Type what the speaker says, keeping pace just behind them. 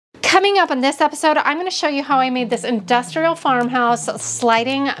Coming up in this episode, I'm going to show you how I made this industrial farmhouse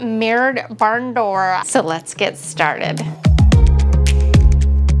sliding mirrored barn door. So let's get started.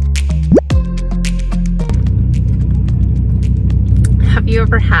 Have you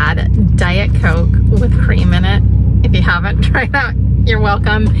ever had Diet Coke with cream in it? If you haven't, try it out. You're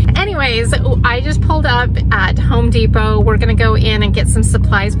welcome. Anyways, I just pulled up at Home Depot. We're gonna go in and get some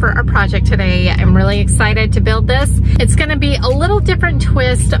supplies for our project today. I'm really excited to build this. It's gonna be a little different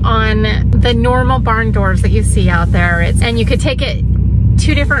twist on the normal barn doors that you see out there. And you could take it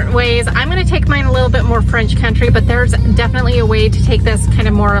two different ways. I'm gonna take mine a little bit more French country, but there's definitely a way to take this kind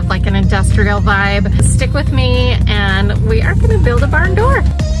of more of like an industrial vibe. Stick with me and we are gonna build a barn door.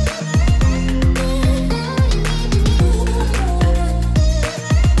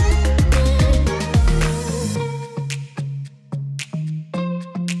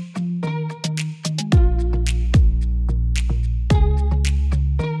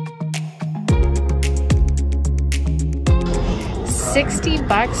 60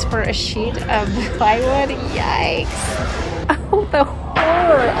 bucks for a sheet of plywood? Yikes. Oh, the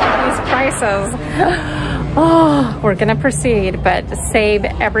horror of these prices. Oh, we're gonna proceed, but save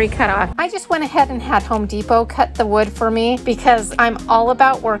every cutoff. I just went ahead and had Home Depot cut the wood for me because I'm all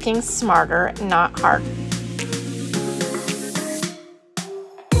about working smarter, not harder.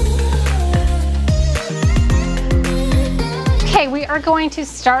 Okay, we are going to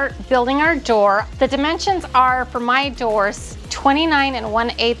start building our door. The dimensions are, for my doors, 29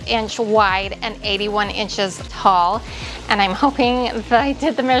 1/8 inch wide and 81 inches tall. And I'm hoping that I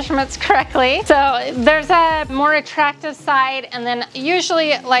did the measurements correctly. So there's a more attractive side and then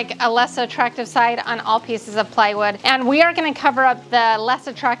usually like a less attractive side on all pieces of plywood. And we are gonna cover up the less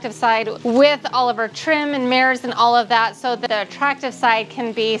attractive side with all of our trim and mirrors and all of that so that the attractive side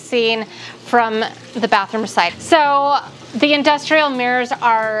can be seen from the bathroom side. So the industrial mirrors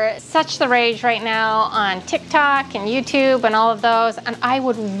are such the rage right now on TikTok and YouTube and all of those, and I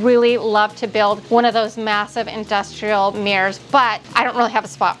would really love to build one of those massive industrial mirrors, but I don't really have a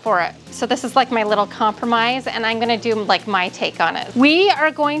spot for it. So this is like my little compromise, and I'm gonna do like my take on it. We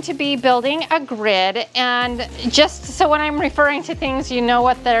are going to be building a grid, and just so when I'm referring to things, you know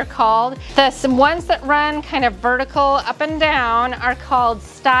what they're called. The ones that run kind of vertical up and down are called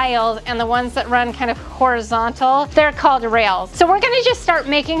stiles, and the ones that run kind of horizontal, they're called rails. So we're gonna just start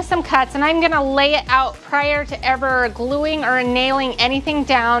making some cuts, and I'm gonna lay it out prior to ever gluing or nailing anything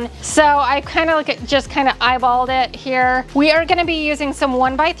down. So I kind of just kind of eyeballed it here. We are gonna be using some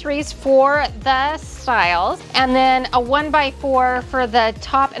 1x3s for the stiles, and then a 1x4 for the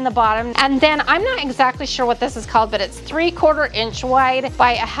top and the bottom. And then I'm not exactly sure what this is called, but it's 3/4 inch wide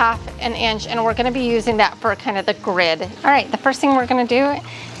by 1/2 inch, and we're gonna be using that for kind of the grid. All right, the first thing we're gonna do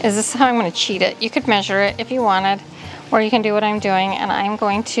is this is how I'm gonna cheat it. You could measure it if you wanted, or you can do what I'm doing, and I'm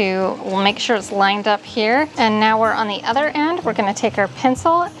going to make sure it's lined up here. And now we're on the other end. We're gonna take our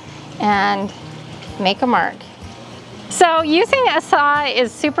pencil and make a mark. So using a saw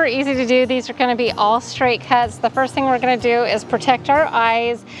is super easy to do. These are gonna be all straight cuts. The first thing we're gonna do is protect our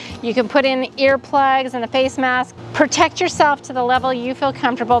eyes. You can put in earplugs and a face mask. Protect yourself to the level you feel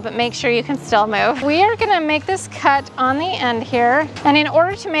comfortable, but make sure you can still move. We are gonna make this cut on the end here. And in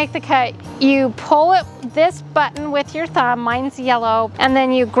order to make the cut, you pull this button with your thumb, mine's yellow, and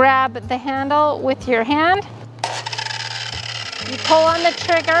then you grab the handle with your hand. You pull on the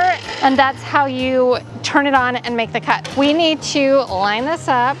trigger, and that's how you turn it on and make the cut. We need to line this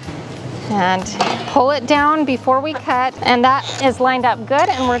up and pull it down before we cut, and that is lined up good,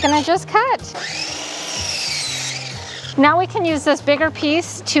 and we're gonna just cut. Now we can use this bigger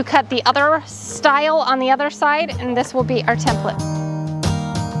piece to cut the other stile on the other side, and this will be our template.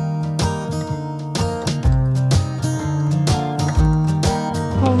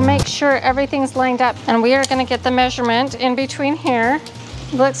 We'll make sure everything's lined up, and we are gonna get the measurement in between here.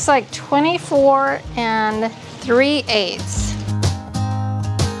 Looks like 24 3/8.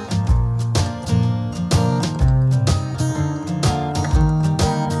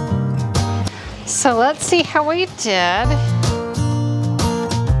 So let's see how we did.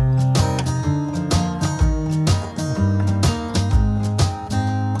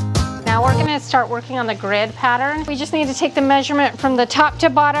 Now we're gonna start working on the grid pattern. We just need to take the measurement from the top to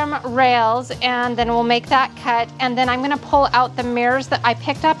bottom rails, and then we'll make that cut. And then I'm gonna pull out the mirrors that I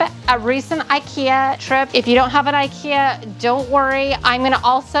picked up at a recent IKEA trip. If you don't have an IKEA, don't worry. I'm gonna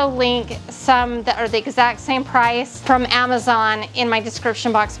also link some that are the exact same price from Amazon in my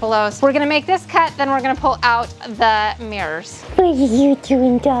description box below. So we're gonna make this cut, then we're gonna pull out the mirrors. What are you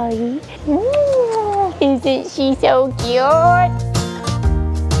doing, Dolly? Isn't she so cute?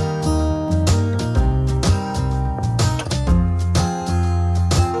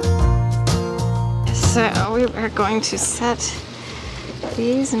 So we are going to set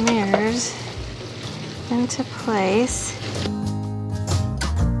these mirrors into place.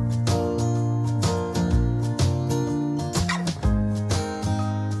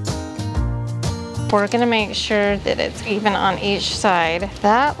 We're gonna make sure that it's even on each side.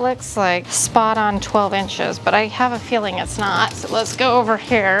 That looks like spot on 12 inches, but I have a feeling it's not. So let's go over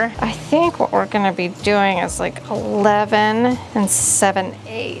here. I think what we're gonna be doing is like 11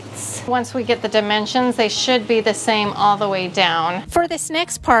 7/8. Once we get the dimensions, they should be the same all the way down. For this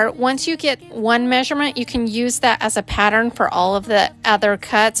next part, once you get one measurement, you can use that as a pattern for all of the other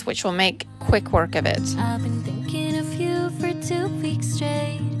cuts, which will make quick work of it. I've been thinking of you for 2 weeks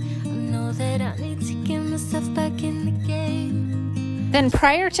straight. That I need to get myself back in the game. Then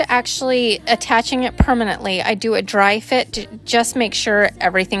prior to actually attaching it permanently, I do a dry fit to just make sure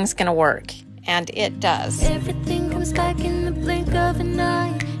everything's gonna work. And it does. Everything comes back in the blink of an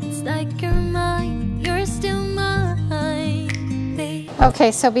eye. It's like you're mine, you're still mine, babe.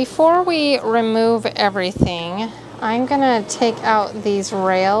 Okay, so before we remove everything, I'm gonna take out these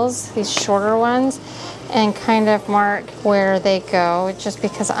rails, these shorter ones, and kind of mark where they go, just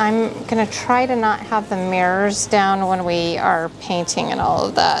because I'm gonna try to not have the mirrors down when we are painting and all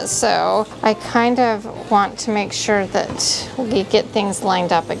of that. So I kind of want to make sure that we get things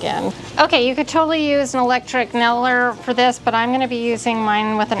lined up again. Okay, you could totally use an electric nailer for this, but I'm gonna be using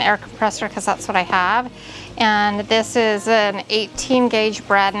mine with an air compressor because that's what I have. And this is an 18 gauge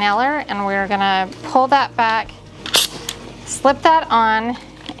brad nailer, and we're gonna pull that back, slip that on,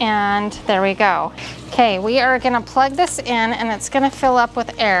 and there we go. Okay, we are gonna plug this in, and it's gonna fill up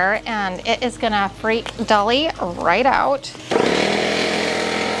with air, and it is gonna freak Dolly right out.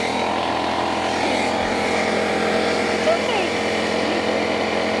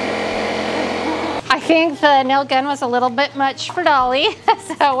 I think the nail gun was a little bit much for Dolly,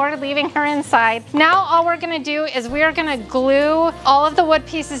 so we're leaving her inside. Now all we're gonna do is we are gonna glue all of the wood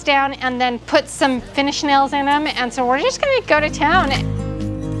pieces down and then put some finish nails in them, and so we're just gonna go to town.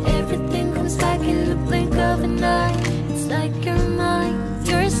 Everything comes back in the blink of an eye. It's like you're mine,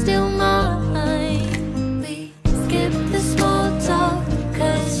 you're still mine. We skip the small talk,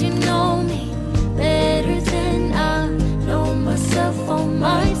 cause you know me better than I know myself. On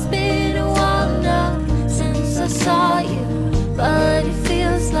my been a while now since I saw you, but it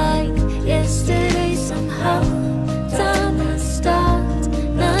feels like yesterday somehow. Time has stopped,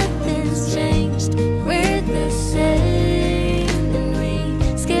 nothing's changed, we're the same. And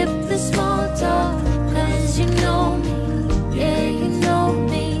we skip the small talk, cause you know me, yeah, you know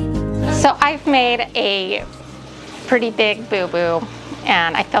me. So I've made a pretty big boo-boo,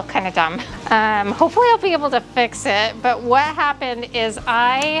 and I feel kind of dumb. Hopefully I'll be able to fix it, but what happened is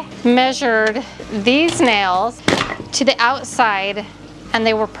I measured these nails to the outside and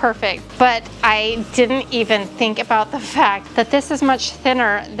they were perfect, but I didn't even think about the fact that this is much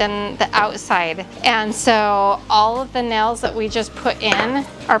thinner than the outside, and so all of the nails that we just put in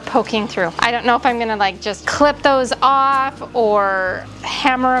are poking through. I don't know if I'm gonna like just clip those off or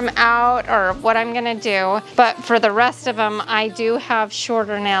hammer them out or what I'm gonna do, but for the rest of them I do have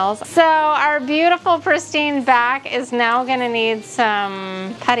shorter nails. So our beautiful pristine back is now gonna need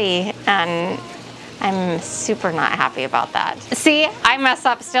some putty, and I'm super not happy about that. See, I mess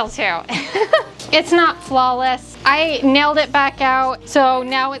up still too. It's not flawless. I nailed it back out, so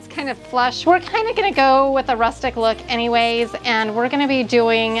now it's kind of flush. We're kind of gonna go with a rustic look anyways, and we're gonna be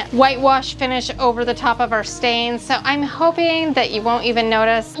doing whitewash finish over the top of our stains, so I'm hoping that you won't even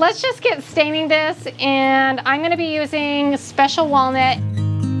notice. Let's just get staining this, and I'm gonna be using Special Walnut.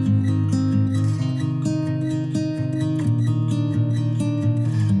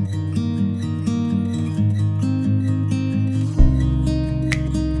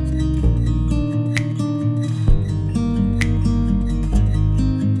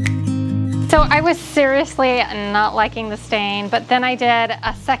 So I was seriously not liking the stain, but then I did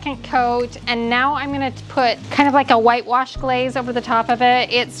a second coat, and now I'm gonna put kind of like a whitewash glaze over the top of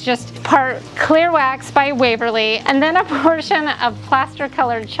it. It's just part clear wax by Waverly, and then a portion of plaster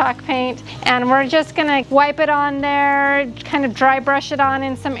colored chalk paint, and we're just gonna wipe it on there, kind of dry brush it on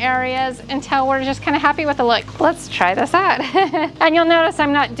in some areas until we're just kind of happy with the look. Let's try this out. And you'll notice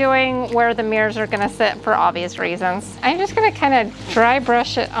I'm not doing where the mirrors are gonna sit for obvious reasons. I'm just gonna kind of dry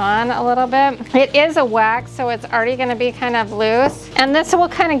brush it on a little bit. It is a wax, so it's already going to be kind of loose, and this will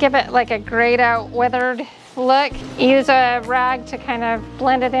kind of give it like a grayed out, weathered look. Use a rag to kind of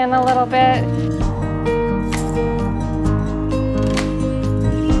blend it in a little bit.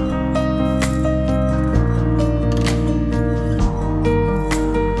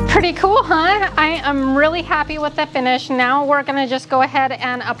 Pretty Cool, huh? I am really happy with the finish. Now we're gonna just go ahead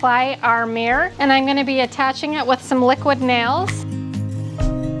and apply our mirror, and I'm gonna be attaching it with some liquid nails.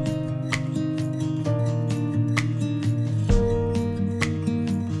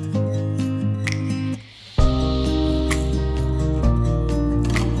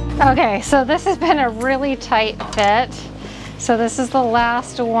 Okay, so this has been a really tight fit. So this is the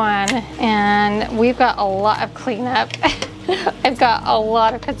last one, and we've got a lot of cleanup. I've got a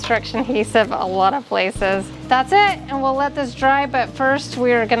lot of construction adhesive, a lot of places. That's it, and we'll let this dry, but first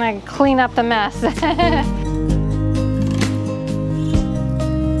we're gonna clean up the mess.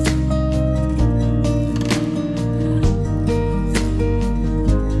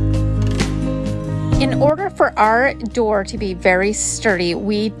 In order for our door to be very sturdy,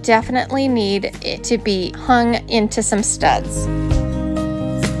 we definitely need it to be hung into some studs.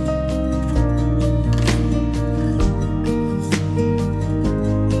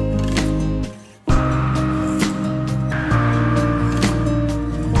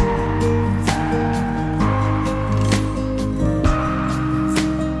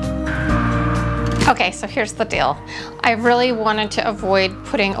 Okay, so here's the deal. I really wanted to avoid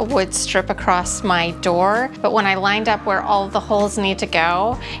putting a wood strip across my door, but when I lined up where all of the holes need to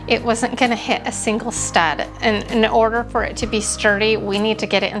go, it wasn't gonna hit a single stud. And in order for it to be sturdy, we need to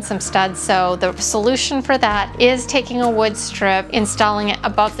get it in some studs. So the solution for that is taking a wood strip, installing it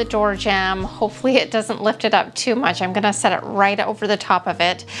above the door jamb. Hopefully it doesn't lift it up too much. I'm gonna set it right over the top of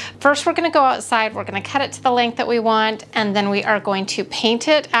it. First, we're gonna go outside, we're gonna cut it to the length that we want, and then we are going to paint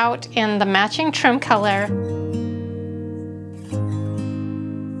it out in the matching trim color.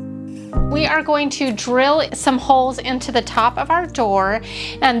 We are going to drill some holes into the top of our door,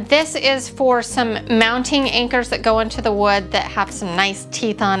 and this is for some mounting anchors that go into the wood that have some nice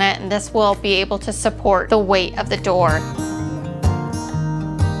teeth on it, and this will be able to support the weight of the door.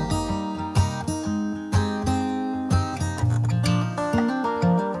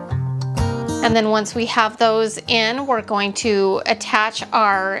 And then once we have those in, we're going to attach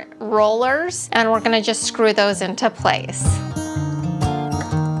our rollers, and we're going to just screw those into place.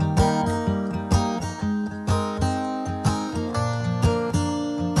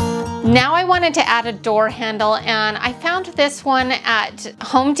 Now I wanted to add a door handle, and I found this one at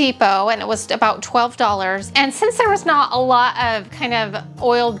Home Depot, and it was about $12. And since there was not a lot of kind of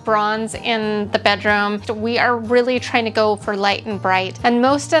oiled bronze in the bedroom, we are really trying to go for light and bright. And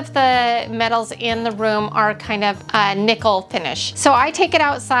most of the metals in the room are kind of a nickel finish. So I take it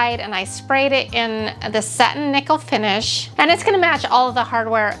outside and I sprayed it in the satin nickel finish, and it's gonna match all of the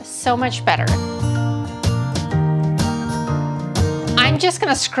hardware so much better. I'm just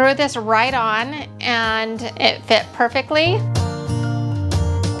gonna screw this right on, and it fit perfectly.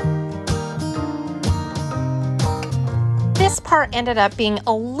 This part ended up being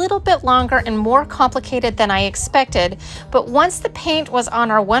a little bit longer and more complicated than I expected, but once the paint was on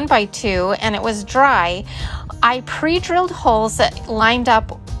our 1x2 and it was dry, I pre-drilled holes that lined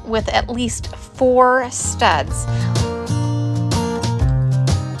up with at least 4 studs.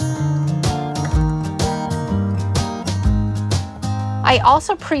 I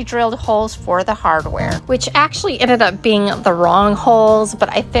also pre-drilled holes for the hardware, which actually ended up being the wrong holes, but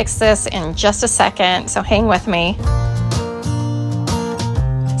I fixed this in just a second, so hang with me.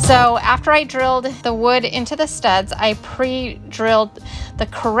 So after I drilled the wood into the studs, I pre-drilled the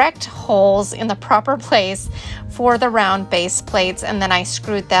correct holes in the proper place for the round base plates, and then I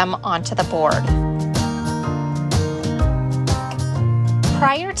screwed them onto the board.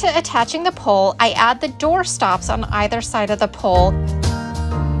 Prior to attaching the pole, I add the door stops on either side of the pole.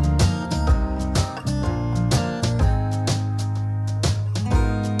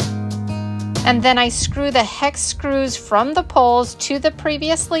 And then I screw the hex screws from the poles to the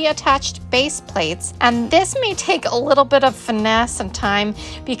previously attached base plates. And this may take a little bit of finesse and time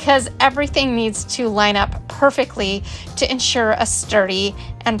because everything needs to line up perfectly to ensure a sturdy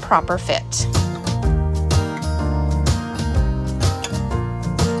and proper fit.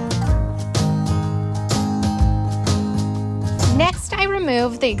 Next, I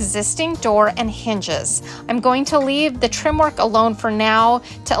remove the existing door and hinges. I'm going to leave the trim work alone for now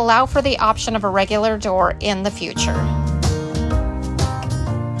to allow for the option of a regular door in the future.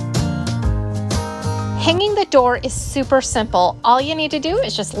 Hanging the door is super simple. All you need to do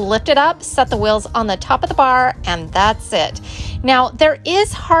is just lift it up, set the wheels on the top of the bar, and that's it. Now, there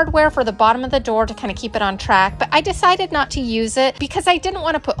is hardware for the bottom of the door to kind of keep it on track, but I decided not to use it because I didn't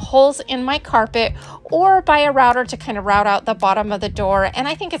want to put holes in my carpet or buy a router to kind of route out the bottom of the door, and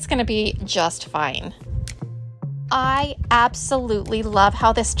I think it's going to be just fine. I absolutely love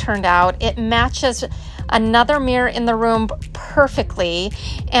how this turned out. It matches another mirror in the room perfectly,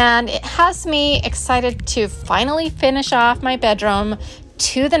 and it has me excited to finally finish off my bedroom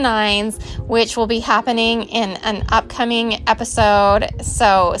to the nines, which will be happening in an upcoming episode.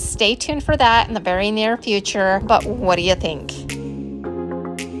 So stay tuned for that in the very near future. But what do you think?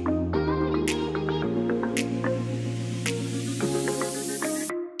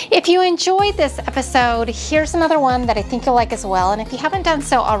 If you enjoyed this episode, here's another one that I think you'll like as well. And if you haven't done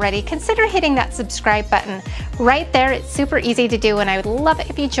so already, consider hitting that subscribe button right there. It's super easy to do, and I would love it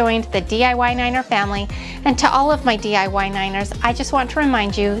if you joined the DIY Niner family. And to all of my DIY Niners, I just want to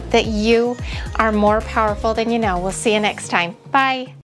remind you that you are more powerful than you know. We'll see you next time. Bye.